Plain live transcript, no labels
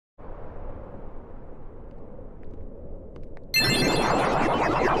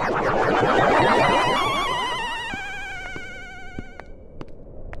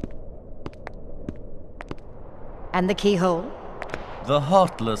And the keyhole? The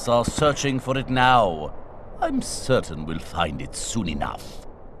Heartless are searching for it now. I'm certain we'll find it soon enough.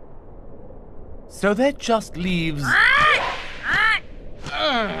 So that just leaves...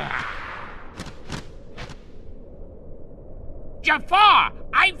 Jafar,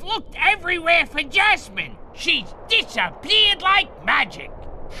 I've looked everywhere for Jasmine. She's disappeared like magic.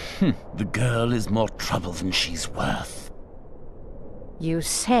 The girl is more trouble than she's worth. You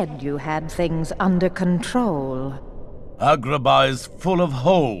said you had things under control. Agrabah is full of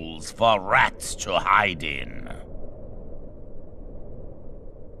holes for rats to hide in.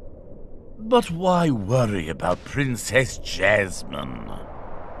 But why worry about Princess Jasmine?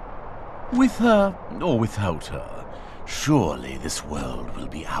 With her or without her, surely this world will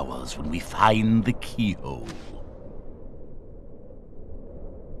be ours when we find the keyhole.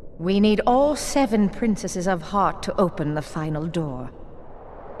 We need all 7 princesses of heart to open the final door.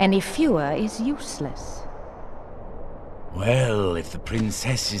 Any fewer is useless. Well, if the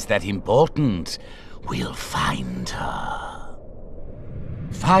princess is that important, we'll find her.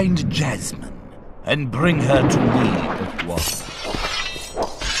 Find Jasmine and bring her to me at once.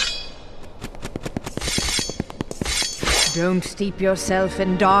 Don't steep yourself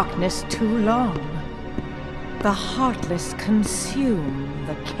in darkness too long. The heartless consume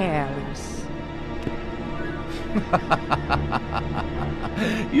the careless.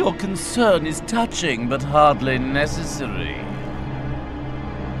 Your concern is touching, but hardly necessary.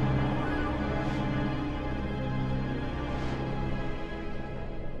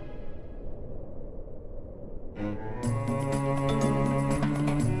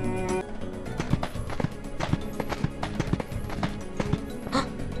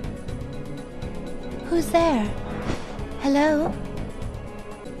 Who's there? Hello?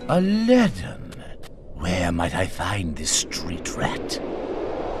 Aladdin. Where might I find this street rat?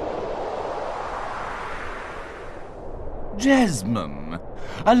 Jasmine,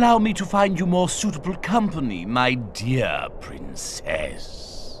 allow me to find you more suitable company, my dear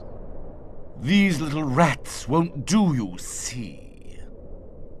princess. These little rats won't do, you see.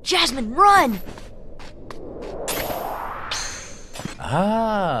 Jasmine, run!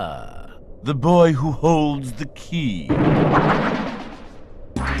 Ah, the boy who holds the key.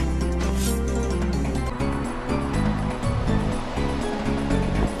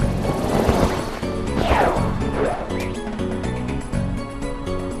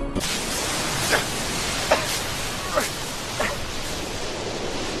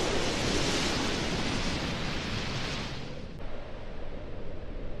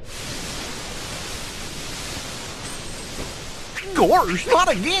 Gosh,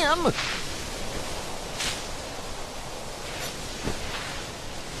 not again!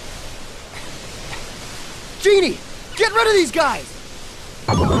 Genie, get rid of these guys!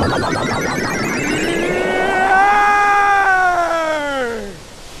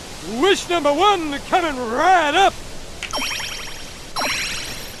 Wish number 1 coming right up!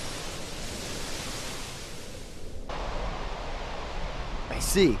 I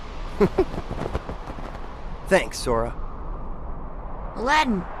see. Thanks, Sora.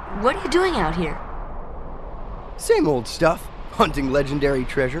 Aladdin, what are you doing out here? Same old stuff, hunting legendary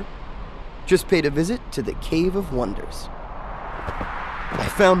treasure. Just paid a visit to the Cave of Wonders. I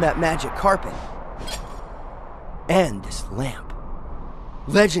found that magic carpet. And this lamp.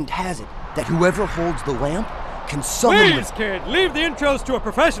 Legend has it that whoever holds the lamp can summon... Please, kid, leave the intros to a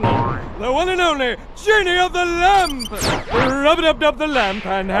professional. The one and only Genie of the Lamp! Rub-a-dub-dub the lamp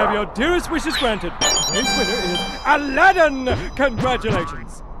and have your dearest wishes granted. Today's winner is Aladdin!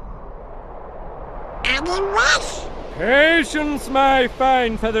 Congratulations! Aladdin Rush! Patience, my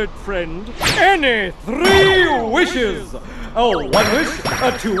fine feathered friend. Any 3 wishes! Oh, 1 wish,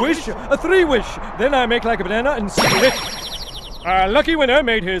 a 2 wish, a 3 wish. Then I make like a banana and split. Our lucky winner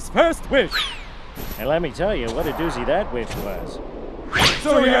made his first wish. And let me tell you what a doozy that wish was.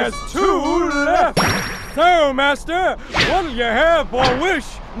 So he has 2 left. So, Master, what'll you have for wish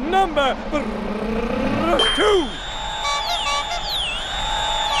number 2?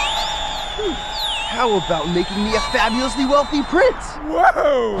 How about making me a fabulously wealthy prince?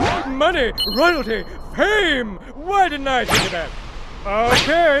 Whoa! Money, royalty, fame! Why didn't I think of that?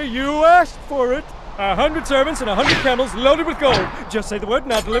 Okay, you asked for it. 100 servants and 100 camels loaded with gold. Just say the word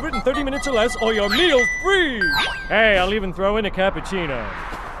and I'll deliver it in 30 minutes or less, or your meal's free! Hey, I'll even throw in a cappuccino.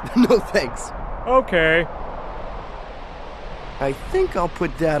 No thanks. Okay. I think I'll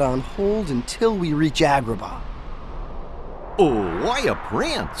put that on hold until we reach Agrabah. Oh, why a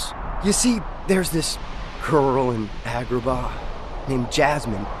prince? You see, there's this girl in Agrabah named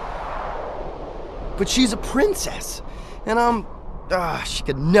Jasmine. But she's a princess, and she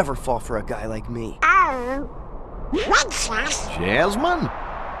could never fall for a guy like me. Jasmine?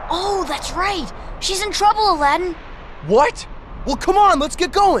 Oh, that's right. She's in trouble, Aladdin. What? Well, come on, let's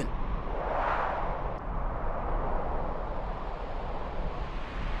get going.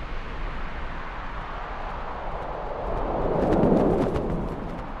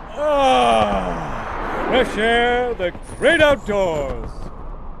 Fresh air, the great outdoors.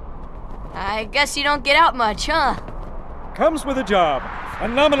 I guess you don't get out much, huh? Comes with a job.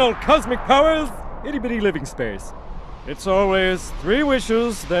 Phenomenal cosmic powers, itty-bitty living space. It's always 3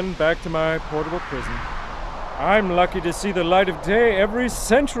 wishes, then back to my portable prison. I'm lucky to see the light of day every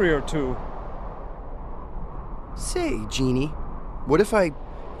century or 2. Say, Genie, what if I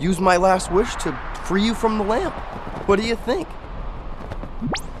use my last wish to free you from the lamp? What do you think?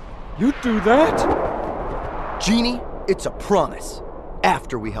 You'd do that? Genie, it's a promise.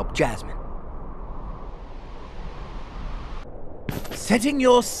 After we help Jasmine. Setting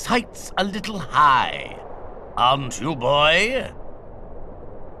your sights a little high, aren't you, boy?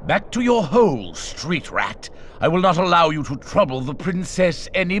 Back to your hole, street rat. I will not allow you to trouble the princess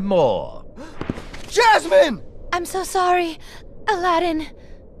anymore. Jasmine! I'm so sorry, Aladdin.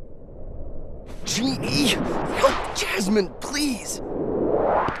 Genie, help Jasmine, please.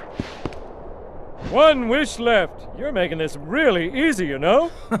 1 wish left. You're making this really easy, you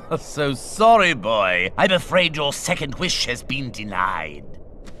know? So sorry, boy. I'm afraid your second wish has been denied.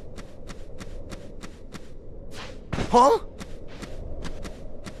 Huh?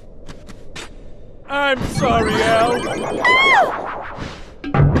 I'm sorry, Al.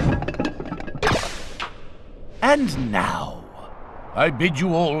 And now, I bid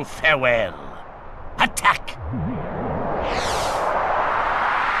you all farewell. Attack!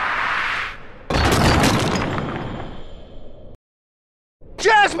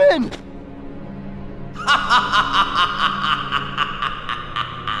 Jasmine!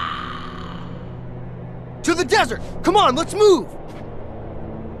 To the desert! Come on, let's move!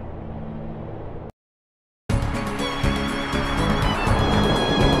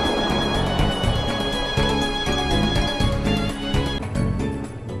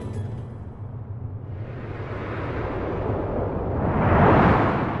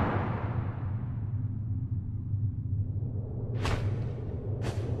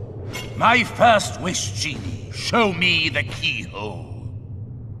 My first wish, Genie. Show me the keyhole.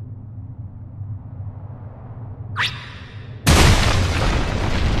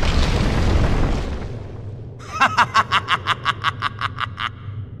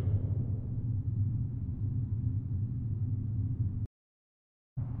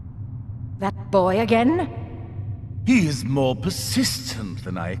 That boy again? He is more persistent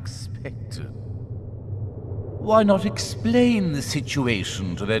than I expected. Why not explain the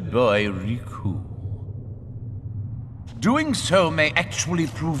situation to that boy, Riku? Doing so may actually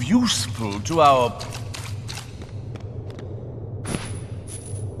prove useful to our...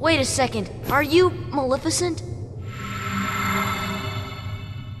 Wait a second. Are you Maleficent?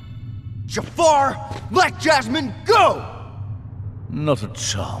 Jafar, let Jasmine go! Not a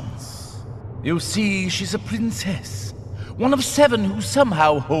chance. You see, she's a princess. One of 7 who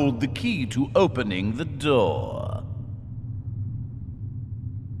somehow hold the key to opening the door.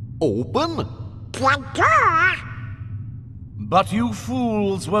 Open? But you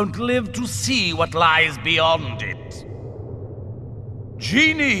fools won't live to see what lies beyond it.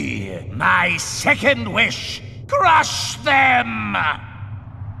 Genie, my second wish, crush them!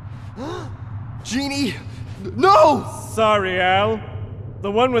 Genie, no! Sorry, Al.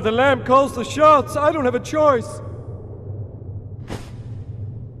 The one with the lamp calls the shots. I don't have a choice.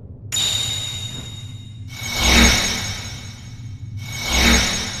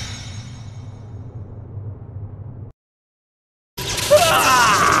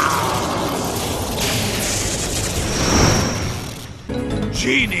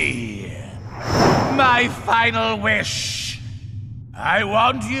 Genie, my final wish. I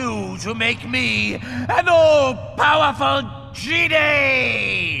want you to make me an all-powerful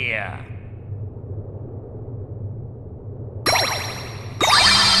genie!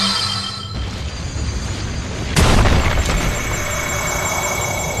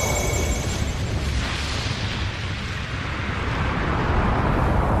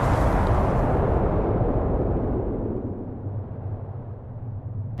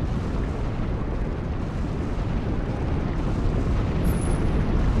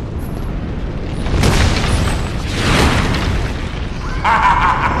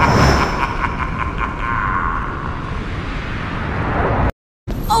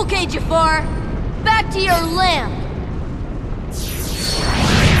 Okay, Jafar. Back to your lamp.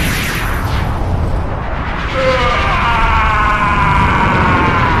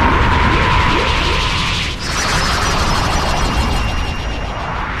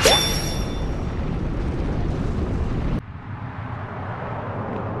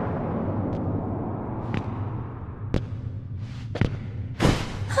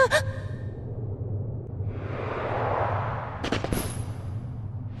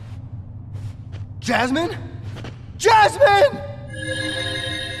 Jasmine? Jasmine!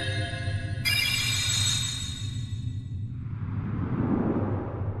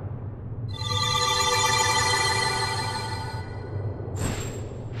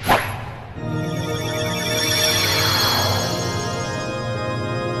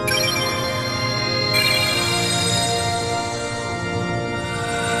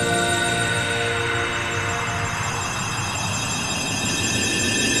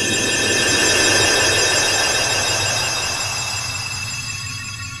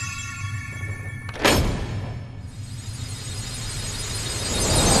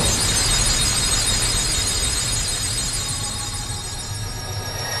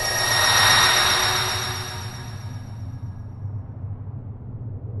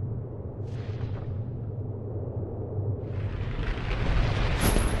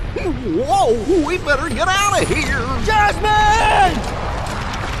 Whoa, we better get out of here! Jasmine!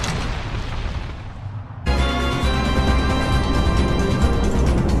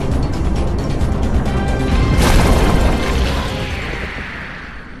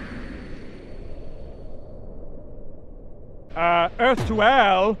 Earth to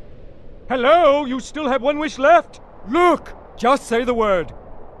Al? Hello, you still have one wish left? Look, just say the word.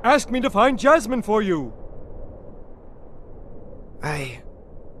 Ask me to find Jasmine for you.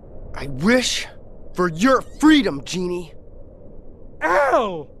 I wish for your freedom, Genie.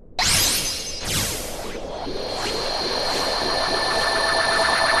 Al!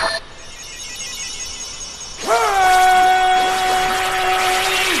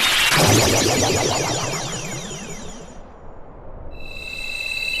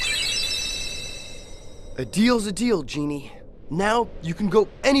 A deal's a deal, Genie. Now you can go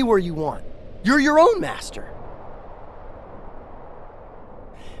anywhere you want. You're your own master.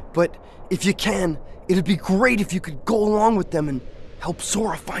 But if you can, it'd be great if you could go along with them and help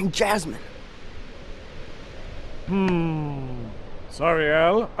Sora find Jasmine. Sorry,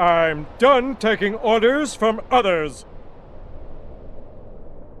 Al. I'm done taking orders from others.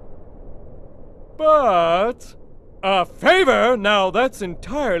 But a favor? Now that's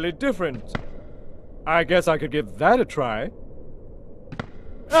entirely different. I guess I could give that a try.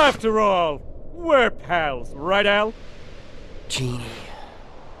 After all, we're pals, right, Al? Genie.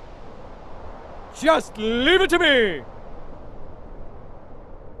 Just leave it to me!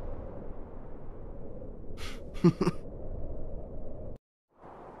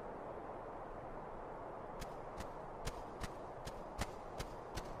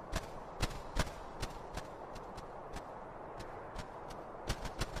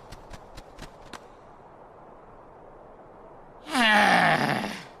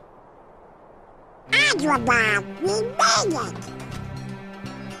 Agrabah, we made it!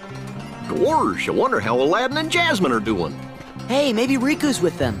 Gosh, I wonder how Aladdin and Jasmine are doing. Hey, maybe Riku's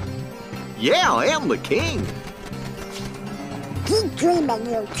with them. Yeah, I am the king. Keep dreaming,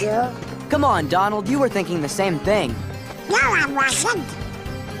 you two. Come on, Donald, you were thinking the same thing. No, I wasn't.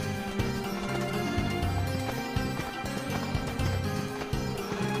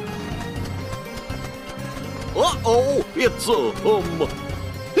 Uh-oh, it's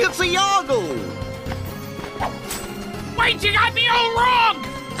a Yago. Wait, you got me all wrong!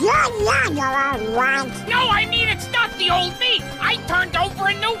 You're not your own one. No, I mean, it's not the old me. I turned over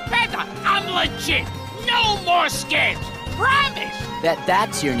a new feather. I'm legit. No more scams. Promise.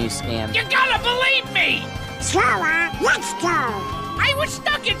 That's your new scam. You gotta believe me. Sora, let's go. I was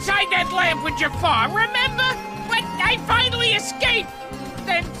stuck inside that lamp with Jafar, remember? But I finally escaped.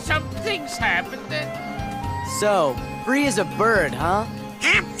 Then some things happened So, free as a bird, huh?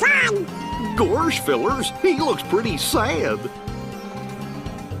 Have fun. Gosh, fellers, he looks pretty sad.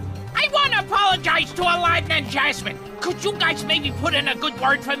 I want to apologize to Aladdin and Jasmine. Could you guys maybe put in a good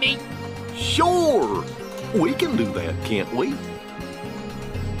word for me? Sure, we can do that, can't we?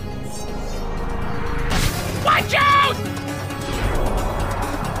 Watch out!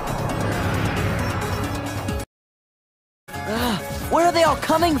 Where are they all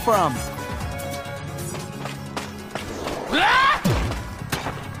coming from? Ah!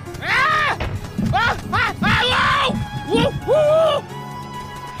 Ah! Hello! Woo! Woo!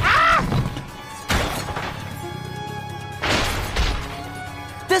 Ah!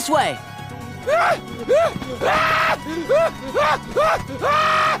 This way!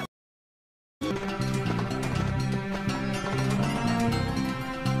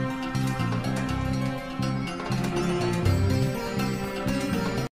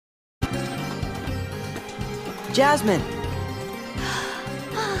 Jasmine!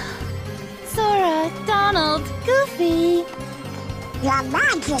 Sora, Donald, Goofy. Your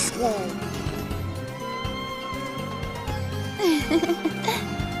Majesty.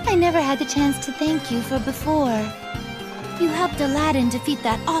 I never had the chance to thank you for before. You helped Aladdin defeat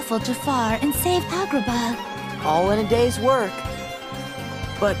that awful Jafar and save Agrabah. All in a day's work.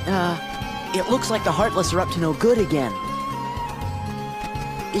 But, it looks like the Heartless are up to no good again.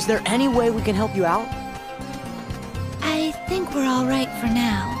 Is there any way we can help you out? I think we're all right for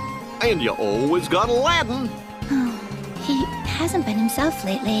now. And you always got Aladdin. He hasn't been himself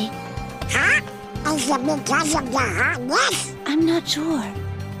lately. Huh? Is it because of the hotness? I'm not sure.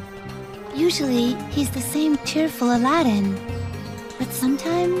 Usually, he's the same cheerful Aladdin. But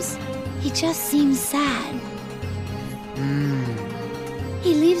sometimes, he just seems sad.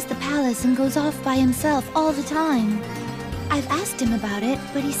 He leaves the palace and goes off by himself all the time. I've asked him about it,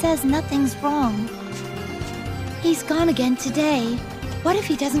 but he says nothing's wrong. He's gone again today. What if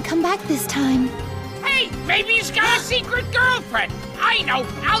he doesn't come back this time? Hey, maybe he's got a secret girlfriend. I know.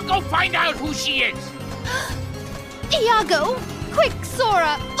 I'll go find out who she is. Iago! Quick,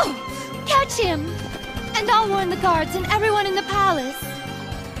 Sora! Catch him! And I'll warn the guards and everyone in the palace.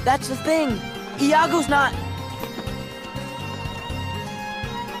 That's the thing. Iago's not...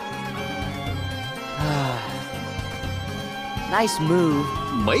 Nice move.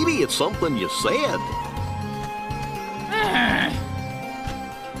 Maybe it's something you said.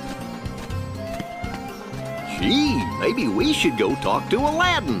 Gee, maybe we should go talk to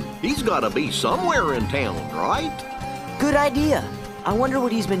Aladdin. He's gotta be somewhere in town, right? Good idea. I wonder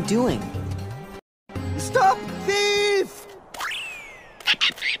what he's been doing. Stop, thief!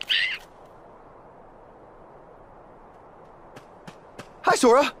 Hi,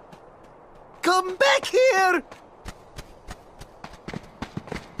 Sora. Come back here!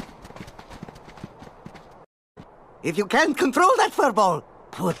 If you can't control that furball,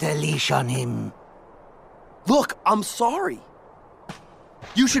 put a leash on him. Look, I'm sorry.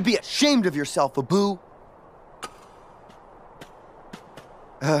 You should be ashamed of yourself, Abu.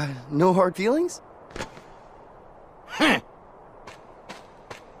 No hard feelings?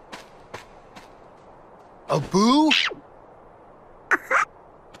 Abu?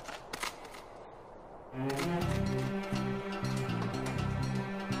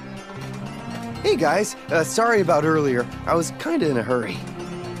 Hey guys, sorry about earlier. I was kinda in a hurry.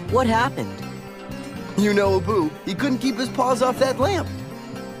 What happened? You know Abu, he couldn't keep his paws off that lamp.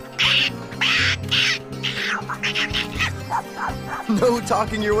 No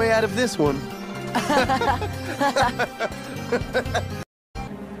talking your way out of this one.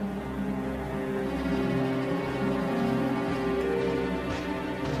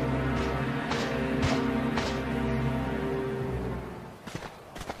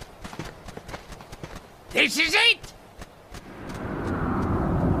 This is it!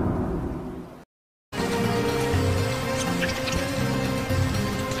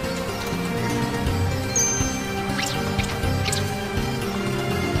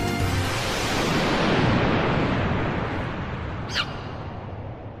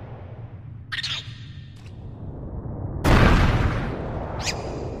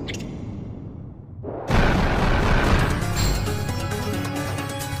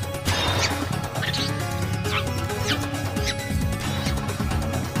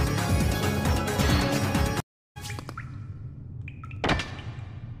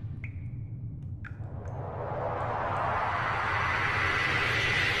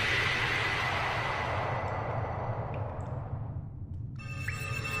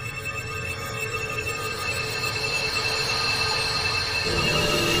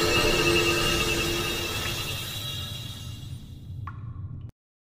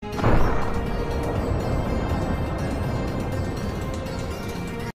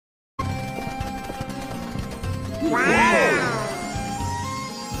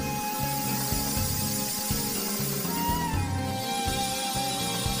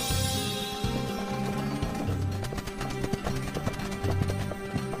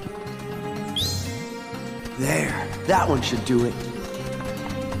 There, that one should do it.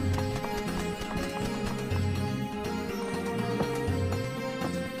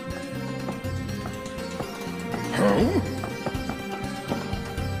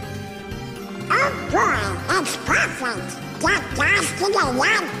 Oh boy, it's perfect. Got gas to the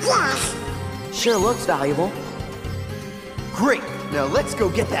lamp, yes. Sure looks valuable. Great, now let's go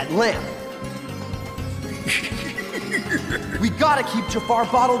get that lamp. We gotta keep Jafar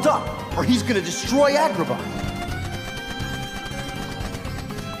bottled up, or he's gonna destroy Agrabah.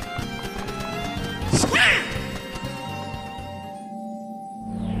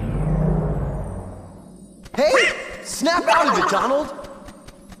 Hey! Snap out of it, Donald!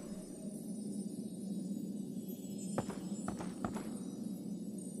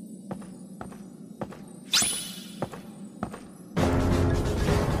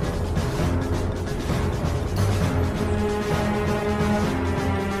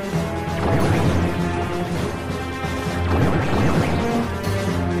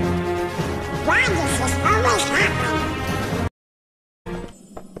 Why does this always happen?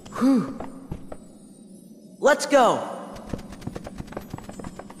 Let's go.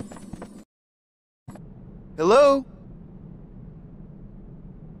 Hello?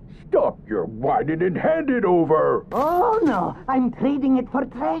 Stop your whining and hand it over! Oh no, I'm trading it for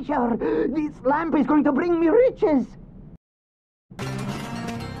treasure. This lamp is going to bring me riches.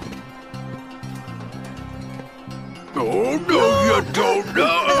 Oh, no, you don't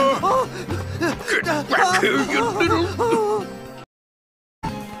know! Get back here, you little...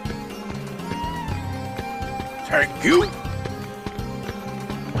 Thank you!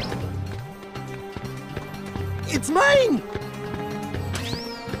 It's mine!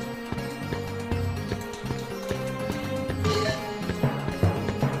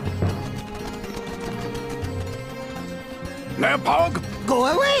 Lamp hog? Go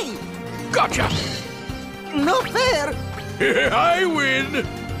away! Gotcha! No fair! I win!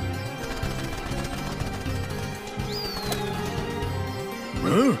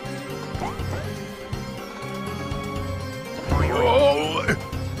 Huh? Oh!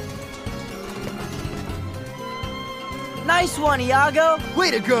 Nice one, Iago.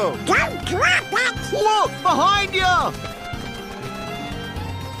 Way to go! Don't drop that! Look, behind you!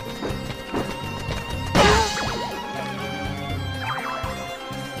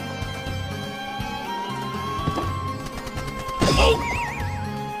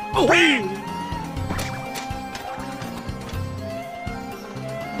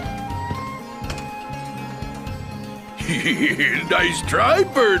 Nice try,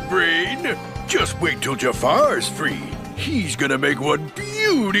 Bird Brain. Just wait till Jafar's free. He's gonna make one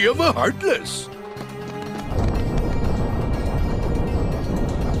beauty of a Heartless.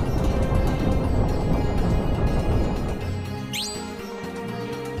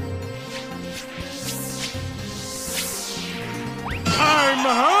 I'm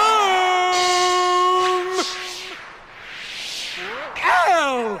home!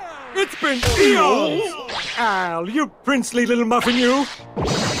 Al! It's been eons! Al, you princely little muffin, you!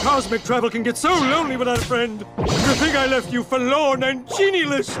 Cosmic travel can get so lonely without a friend. To think I left you forlorn and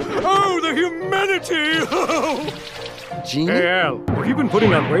genieless! Oh, the humanity! Genie? Hey, Al, have you been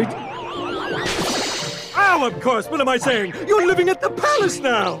putting on weight? Oh, of course, what am I saying? You're living at the palace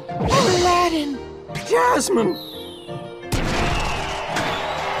now! Aladdin! Jasmine!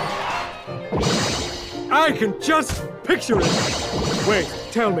 I can just picture it! Wait,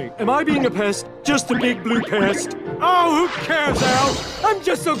 tell me, am I being a pest? Just a big blue pest? Oh, who cares, Al? I'm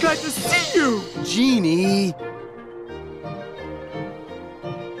just so glad to see you! Genie!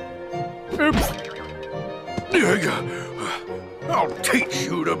 Oops. I'll teach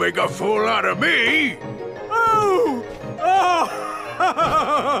you to make a fool out of me! Oh! Oh!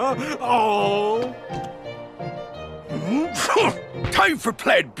 Oh! Time for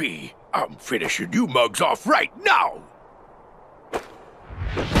Plan B. I'm finishing you mugs off right now!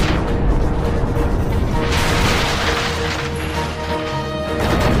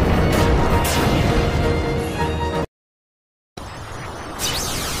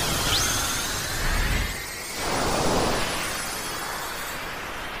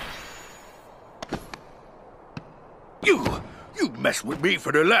 You mess with me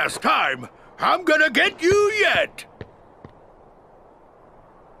for the last time. I'm gonna get you yet.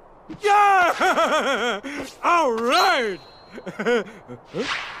 Yeah! All right!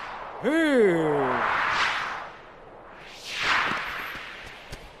 Hey.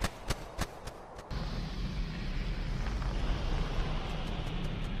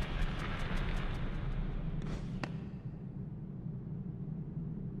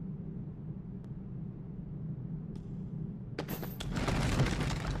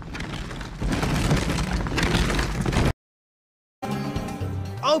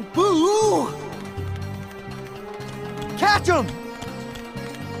 A boo! Catch him!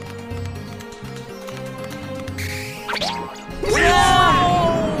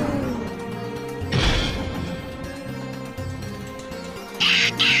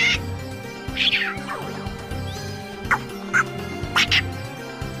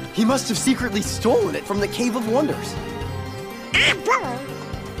 He must have secretly stolen it from the Cave of Wonders.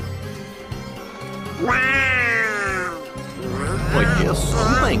 Wow! I guess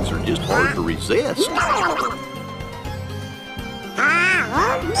some things are just hard to resist.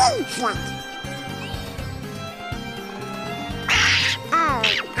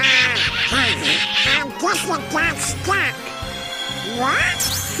 I guess you got stuck. What?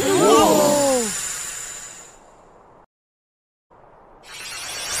 Whoa!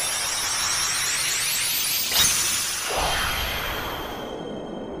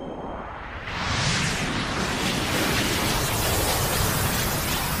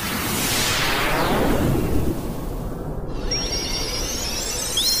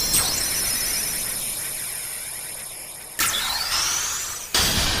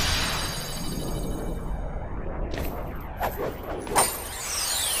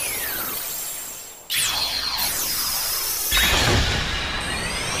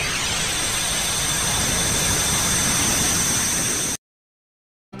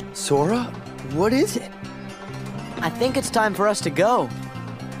 Sora, what is it? I think it's time for us to go.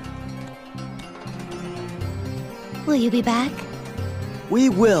 Will you be back? We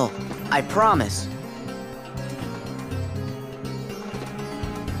will. I promise.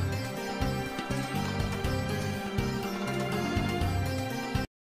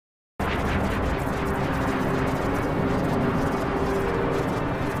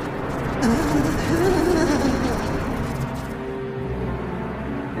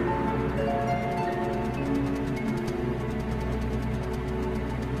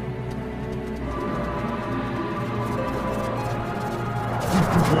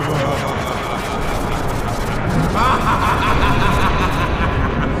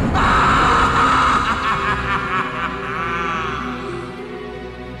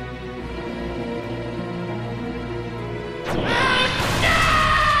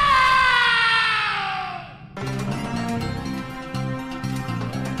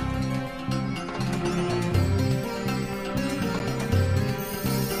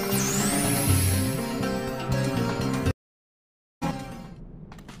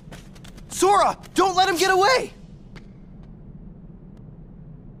 Sora, don't let him get away!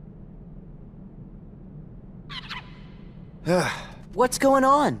 What's going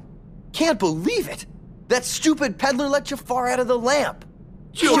on? Can't believe it! That stupid peddler let Jafar out of the lamp!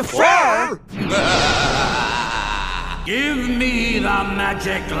 Jafar? Give me the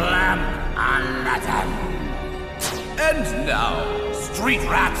magic lamp, Aladdin. And now, street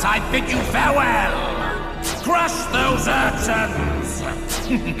rats, I bid you farewell! Crush those urchins!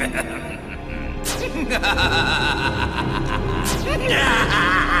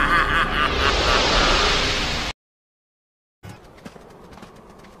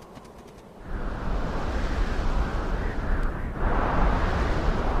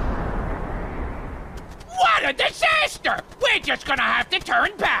 What a disaster! We're just gonna have to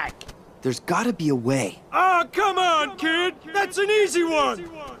turn back. There's gotta be a way. Ah, come on, kid! That's an easy one!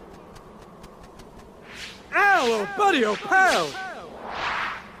 Ow, oh buddy, oh pal!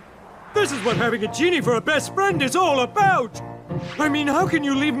 This is what having a genie for a best friend is all about! I mean, how can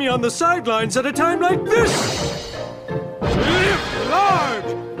you leave me on the sidelines at a time like this? Live large!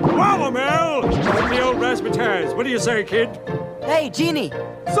 Wowamel! Like the old razzmatazz. What do you say, kid? Hey, Genie!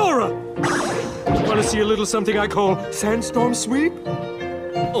 Sora! Want to see a little something I call sandstorm sweep?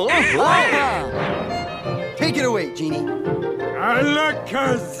 Take it away, Genie.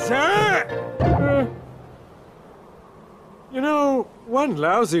 Alakazam! You know, one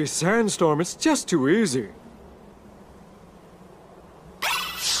lousy sandstorm, it's just too easy.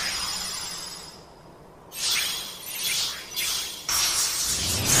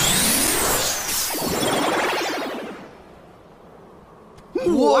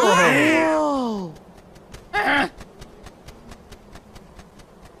 Whoa!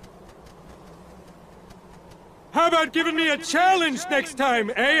 How about giving me a challenge next time,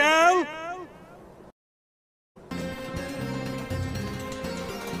 eh, Al?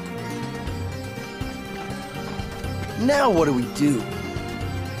 Now what do we do?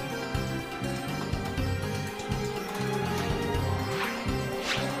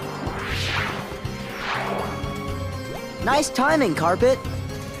 Nice timing, Carpet.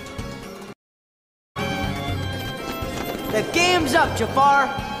 The game's up, Jafar!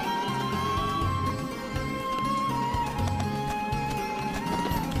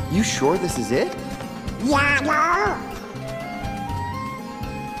 You sure this is it? Yeah, no.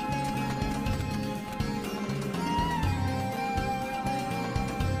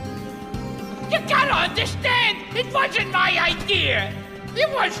 You gotta understand, it wasn't my idea. It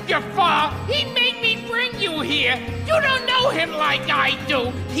was Jafar. He made me bring you here. You don't know him like I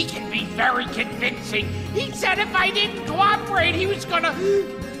do. He can be very convincing. He said if I didn't cooperate, he was gonna...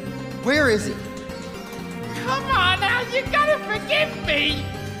 Where is he? Come on, Al, you gotta forgive me.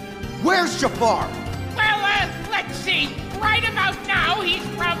 Where's Jafar? Well, let's see. Right about now, he's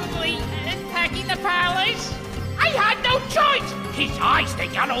probably packing the palace. I had no choice. His eyes, they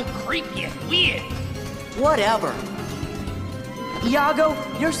got all creepy and weird. Whatever. Iago,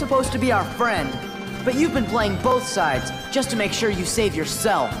 you're supposed to be our friend, but you've been playing both sides just to make sure you save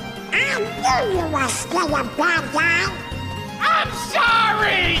yourself. I knew you were still a bad guy. I'm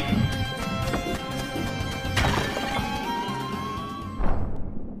sorry!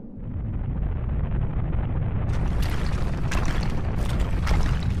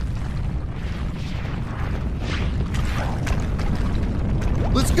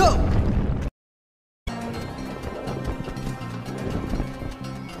 Let's go!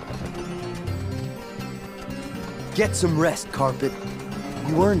 Get some rest, Carpet.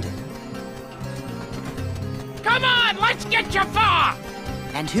 You earned it. Come on, let's get Jafar!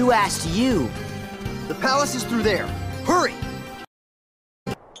 And who asked you? The palace is through there. Hurry!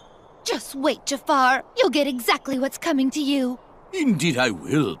 Just wait, Jafar. You'll get exactly what's coming to you. Indeed I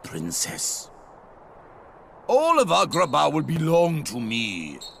will, Princess. All of Agrabah will belong to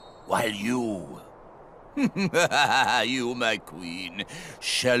me, while you... you, my queen,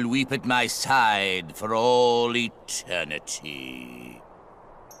 shall weep at my side for all eternity.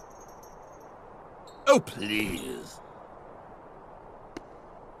 Oh, please.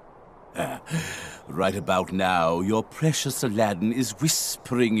 Right about now, your precious Aladdin is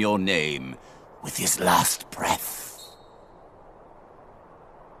whispering your name with his last breath.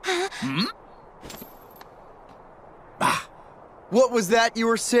 Hmm? Bah! What was that you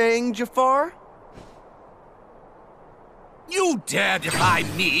were saying, Jafar? You dare defy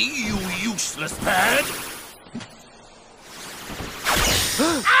me, you useless bird!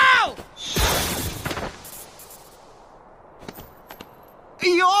 Ow!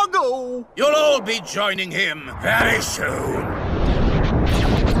 Iago! You'll all be joining him very soon.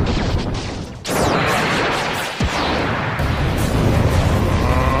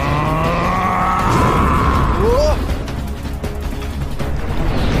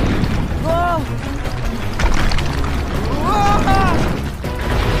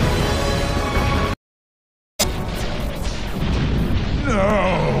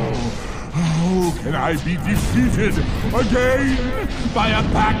 Can I be defeated again by a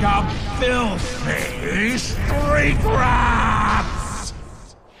pack of filthy street rats?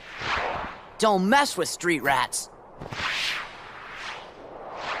 Don't mess with street rats.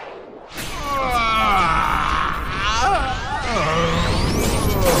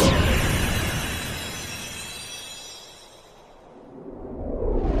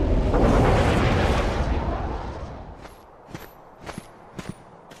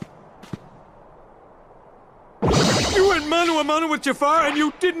 Mano a mano with Jafar and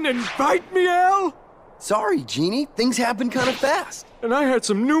you didn't invite me, Al? Sorry, Genie. Things happened kind of fast. And I had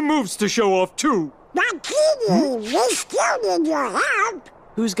some new moves to show off, too. But Genie, we still need your help.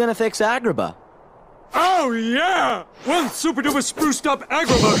 Who's gonna fix Agrabah? Oh, yeah! One super-duper spruced-up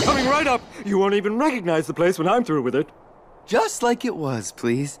Agrabah coming right up. You won't even recognize the place when I'm through with it. Just like it was,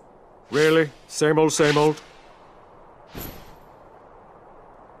 please. Really? Same old, same old?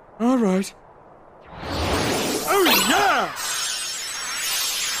 All right. Oh, yeah!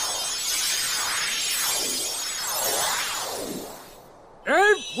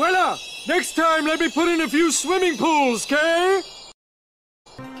 Hey, voila! Next time, let me put in a few swimming pools, okay?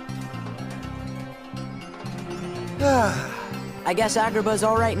 I guess Agrabah's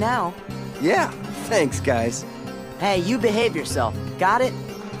all right now. Yeah, thanks, guys. Hey, you behave yourself. Got it?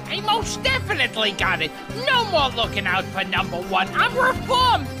 I most definitely got it. No more looking out for number one. I'm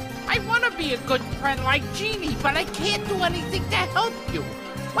reformed. I want to be a good friend like Genie, but I can't do anything to help you.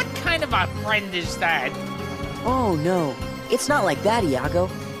 What kind of a friend is that? Oh, no. It's not like that, Iago.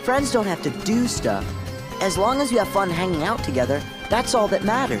 Friends don't have to do stuff. As long as you have fun hanging out together, that's all that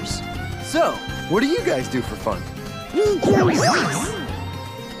matters. So, what do you guys do for fun? We do this.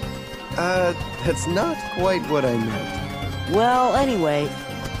 That's not quite what I meant. Well, anyway...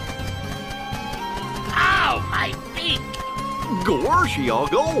 Ow, my feet! Gosh,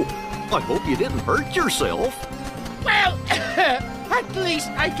 Iago! I hope you didn't hurt yourself. Well, at least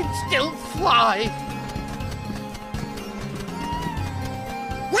I can still fly.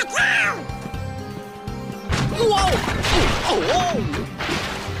 Look out! Whoa! Oh!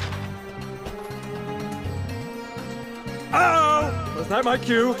 Oh! Was that my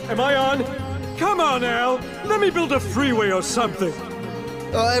cue? Am I on? Come on, Al. Let me build a freeway or something.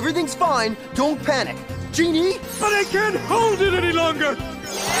 Everything's fine. Don't panic. Genie? But I can't hold it any longer! Hey!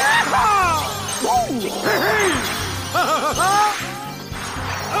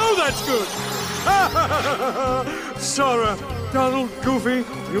 Oh, that's good! Sora, Donald, Goofy,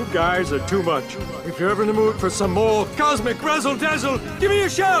 you guys are too much. If you're ever in the mood for some more cosmic razzle-dazzle, give me a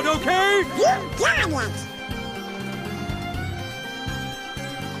shout, okay? You got it!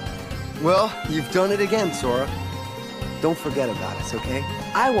 Well, you've done it again, Sora. Don't forget about us, okay?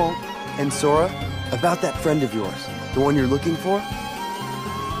 I won't. And Sora, about that friend of yours, the one you're looking for,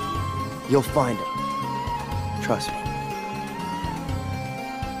 you'll find him. Trust me.